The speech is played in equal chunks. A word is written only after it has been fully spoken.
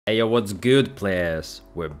Hey yo, what's good, players?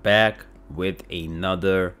 We're back with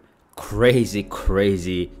another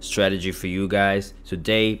crazy strategy for you guys.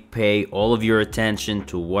 Today, pay all of your attention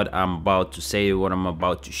to what I'm about to say, what I'm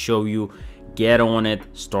about to show you. Get on it,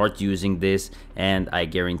 start using this, and I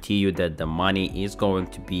guarantee you that the money is going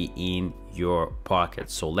to be in your pocket.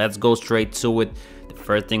 So let's go straight to it. The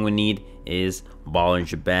first thing we need is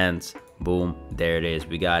Bollinger Bands. Boom, there it is,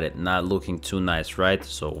 we got it. Not looking too nice, right?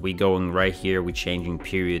 So we going right here, we changing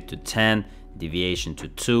period to 10, deviation to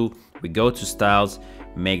 2. We go to styles,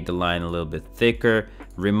 make the line a little bit thicker,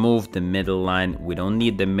 remove the middle line. We don't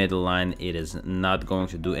need the middle line, it is not going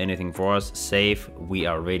to do anything for us. Save, we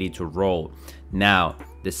are ready to roll. Now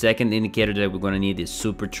the second indicator that we're going to need is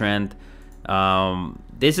super trend.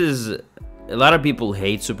 This is, a lot of people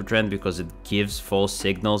hate super trend because it gives false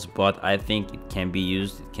signals, but I think it can be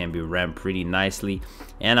used, it can be ran pretty nicely,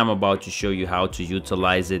 and I'm about to show you how to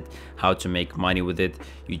utilize it, how to make money with it.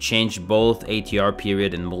 You change both ATR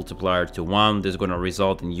period and multiplier to 1. This is going to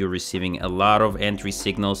result in you receiving a lot of entry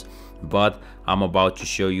signals, but I'm about to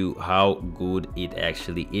show you how good it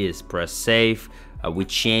actually is. Press save. We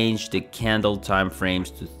changed the candle time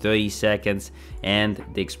frames to 30 seconds and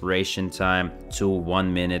the expiration time to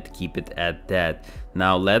 1 minute. Keep it at that.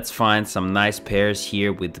 Now let's find some nice pairs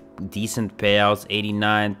here with decent payouts.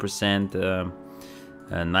 89%,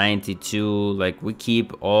 92. Like, we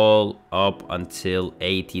keep all up until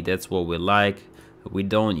 80. That's what we like. We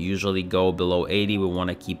don't usually go below 80. We want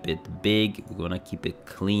to keep it big, we want to keep it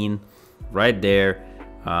clean right there.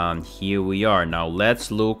 Here we are. Now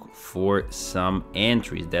let's look for some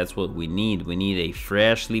entries. That's what we need. We need a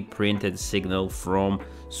freshly printed signal from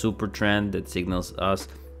Supertrend that signals us,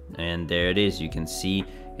 and there it is. You can see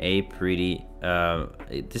a pretty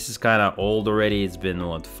this is kind of old already. It's been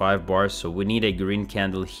what, 5 bars, so we need a green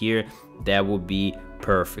candle here. That would be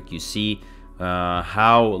perfect. You see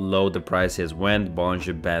how low the price has went.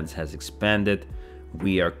 Bollinger Bands has expanded.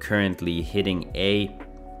 We are currently hitting a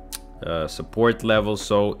support level,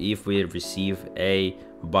 so if we receive a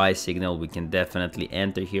buy signal, we can definitely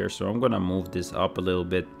enter here. So I'm gonna move this up a little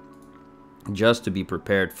bit just to be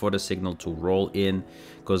prepared for the signal to roll in,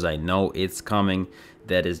 because I know it's coming.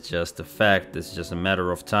 That is just a fact. It's just a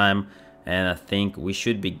matter of time, and I think we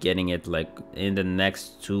should be getting it like in the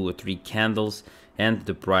next 2 or 3 candles, and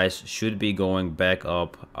the price should be going back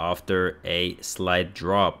up after a slight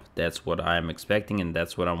drop. That's what I'm expecting, and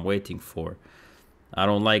that's what I'm waiting for. I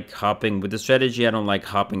don't like hopping with the strategy. I don't like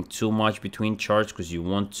hopping too much between charts, because you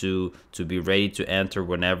want to be ready to enter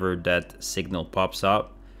whenever that signal pops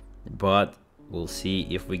up. But we'll see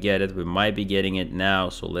if we get it. We might be getting it now,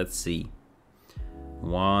 so let's see.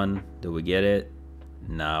 1, do we get it?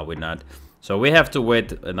 No, we're not. So we have to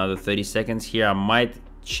wait another 30 seconds here. I might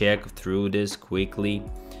check through this quickly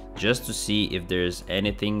just to see if there's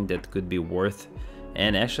anything that could be worth.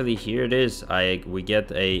 And actually here it is. We get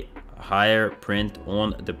a higher print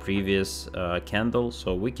on the previous candle,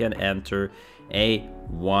 so we can enter a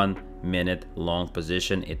 1 minute long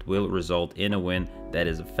position. It will result in a win. That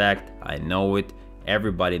is a fact. I know it,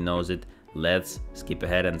 everybody knows it. Let's skip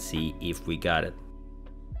ahead and see if we got it.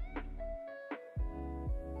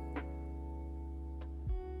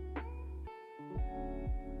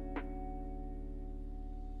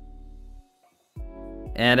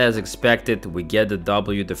 And as expected, we get the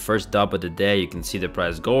W, the first dub of the day. You can see the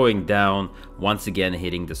price going down, once again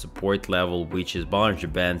hitting the support level, which is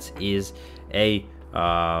Bollinger Bands is a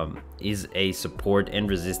support and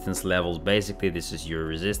resistance levels. Basically, this is your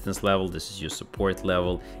resistance level, this is your support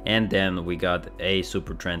level, and then we got a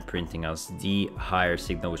super trend printing us the higher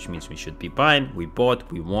signal, which means we should be buying. We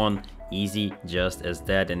bought, we won. Easy just as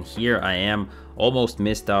that. And here I am, almost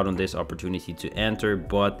missed out on this opportunity to enter,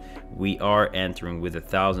 but we are entering with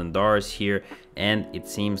 $1,000 here, and it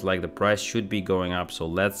seems like the price should be going up. So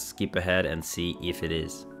let's skip ahead and see if it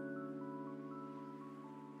is.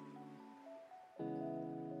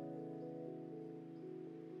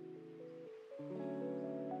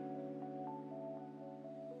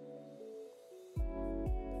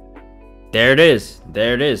 There it is,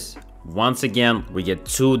 there it is. Once again, we get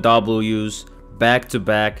 2 W's back to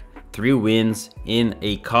back, 3 wins in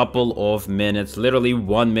a couple of minutes, literally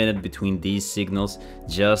 1 minute between these signals.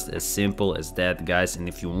 Just as simple as that, guys. And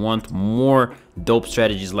if you want more dope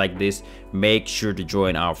strategies like this, make sure to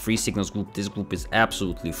join our free signals group. This group is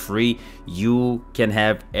absolutely free. You can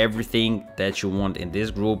have everything that you want in this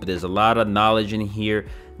group. There's a lot of knowledge in here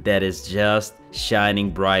that is just shining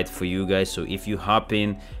bright for you guys. So if you hop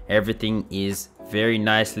in, everything is very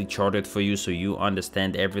nicely charted for you, so you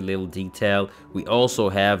understand every little detail. We also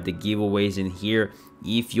have the giveaways in here.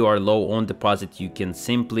 If you are low on deposit, you can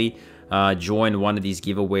simply join one of these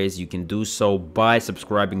giveaways, you can do so by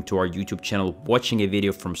subscribing to our YouTube channel, watching a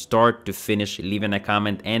video from start to finish, leaving a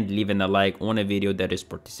comment and leaving a like on a video that is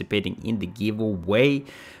participating in the giveaway.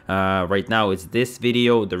 Right now it's this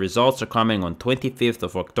video. The results are coming on 25th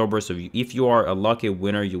of October, so if you are a lucky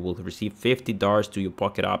winner, you will receive $50 to your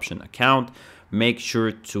Pocket Option account. Make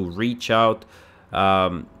sure to reach out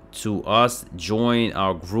to us, join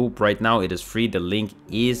our group. Right now it is free. The link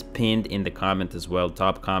is pinned in the comment as well,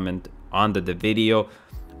 top comment under the video.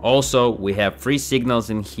 Also, we have free signals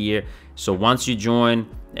in here, so once you join,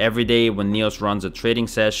 every day when Neos runs a trading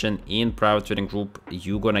session in private trading group,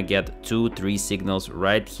 you're gonna get 2-3 signals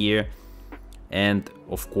right here. And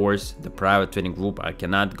of course, the private trading group, I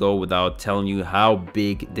cannot go without telling you how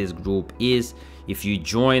big this group is. If you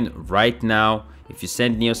join right now, if you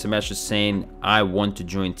send Neos a message saying I want to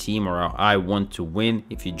join team or I want to win,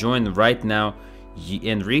 if you join right now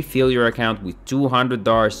and refill your account with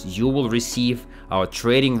 $200, you will receive our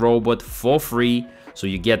trading robot for free. So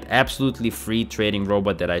you get absolutely free trading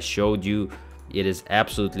robot that I showed you. It is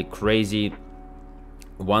absolutely crazy.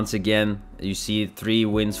 Once again, you see 3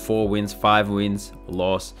 wins, 4 wins, 5 wins,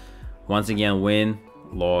 loss. Once again, win,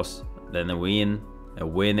 loss, then a win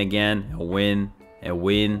again, a win, a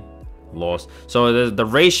win, loss. So the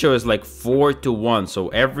ratio is like 4-to-1. So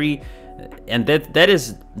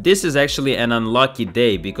this is actually an unlucky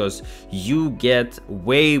day because you get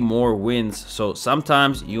way more wins. So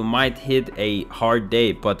sometimes you might hit a hard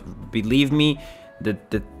day, but believe me,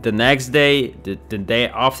 the next day, the day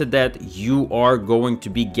after that, you are going to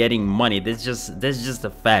be getting money. That's just a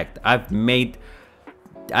fact. I've made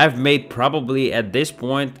probably at this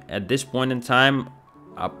point in time,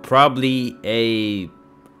 probably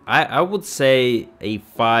I would say a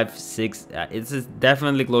 5-6. It's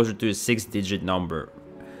definitely closer to a 6-digit number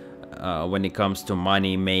when it comes to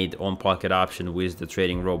money made on Pocket Option with the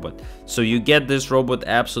trading robot. So you get this robot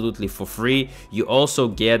absolutely for free. You also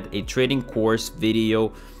get a trading course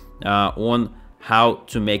video on how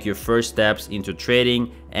to make your first steps into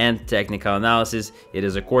trading and technical analysis. It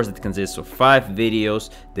is a course that consists of 5 videos.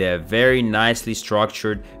 They are very nicely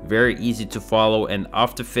structured, very easy to follow, and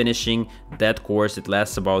after finishing that course, it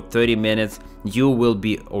lasts about 30 minutes, you will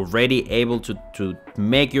be already able to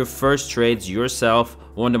make your first trades yourself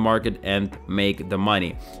on the market and make the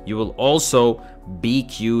money. You will also be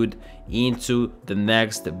queued into the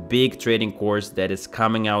next big trading course that is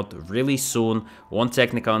coming out really soon on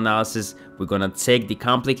technical analysis. We're gonna take the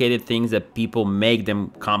complicated things that people make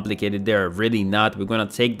them complicated. They're really not. We're gonna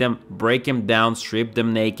take them, break them down, strip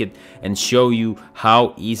them naked, and show you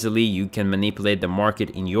how easily you can manipulate the market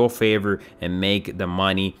in your favor and make the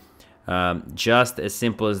money. Just as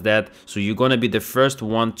simple as that. So you're gonna be the first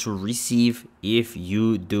one to receive if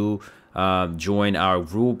you do join our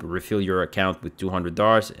group, refill your account with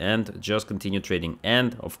 $200, and just continue trading.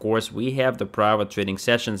 And of course, we have the private trading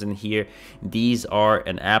sessions in here. These are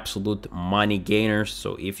an absolute money gainers.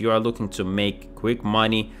 So if you are looking to make quick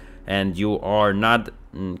money and you are not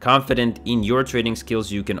confident in your trading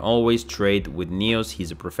skills, you can always trade with Neos.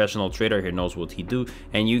 He's a professional trader. He knows what he do,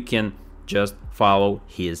 and you can just follow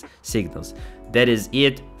his signals. That is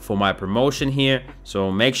it for my promotion here. So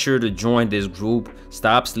make sure to join this group.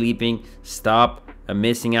 Stop sleeping, stop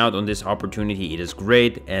missing out on this opportunity. It is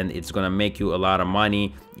great and it's gonna make you a lot of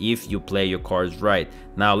money if you play your cards right.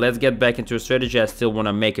 Now let's get back into a strategy. I still want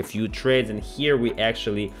to make a few trades, and here we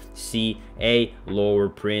actually see a lower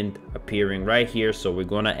print appearing right here. So we're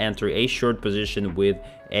gonna enter a short position with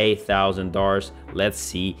 $1,000. Let's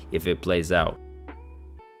see if it plays out.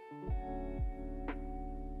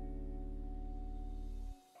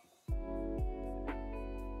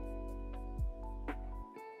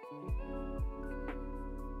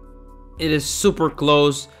 It is super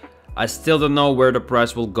close. I still don't know where the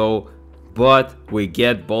price will go, but we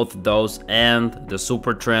get both of those, and the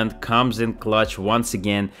super trend comes in clutch once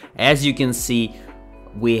again. As you can see,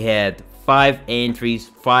 we had 5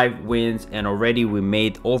 entries, 5 wins, and already we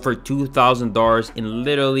made over $2,000 in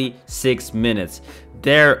literally 6 minutes.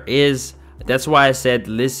 That's why I said,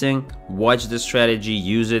 listen, watch the strategy,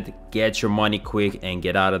 use it, get your money quick, and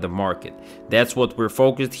get out of the market. That's what we're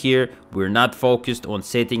focused here. We're not focused on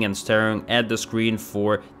sitting and staring at the screen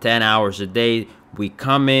for 10 hours a day. We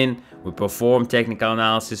come in, we perform technical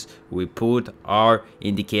analysis, we put our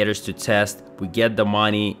indicators to test, we get the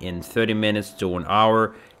money in 30 minutes to an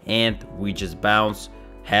hour, and we just bounce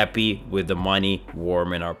happy with the money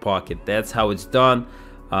warm in our pocket. That's how it's done.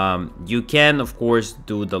 You can of course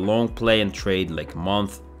do the long play and trade like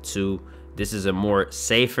month, 2, this is a more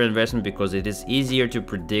safer investment because it is easier to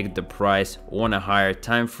predict the price on a higher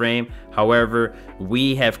time frame. However,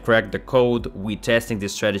 we have cracked the code, we testing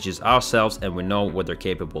these strategies ourselves, and we know what they're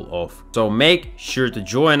capable of. So make sure to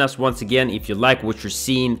join us. Once again, if you like what you're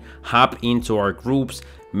seeing, hop into our groups.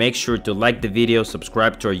 Make sure to like the video,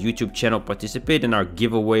 subscribe to our YouTube channel, participate in our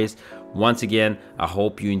giveaways. Once again, I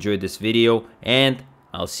hope you enjoyed this video, and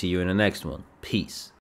I'll see you in the next one. Peace.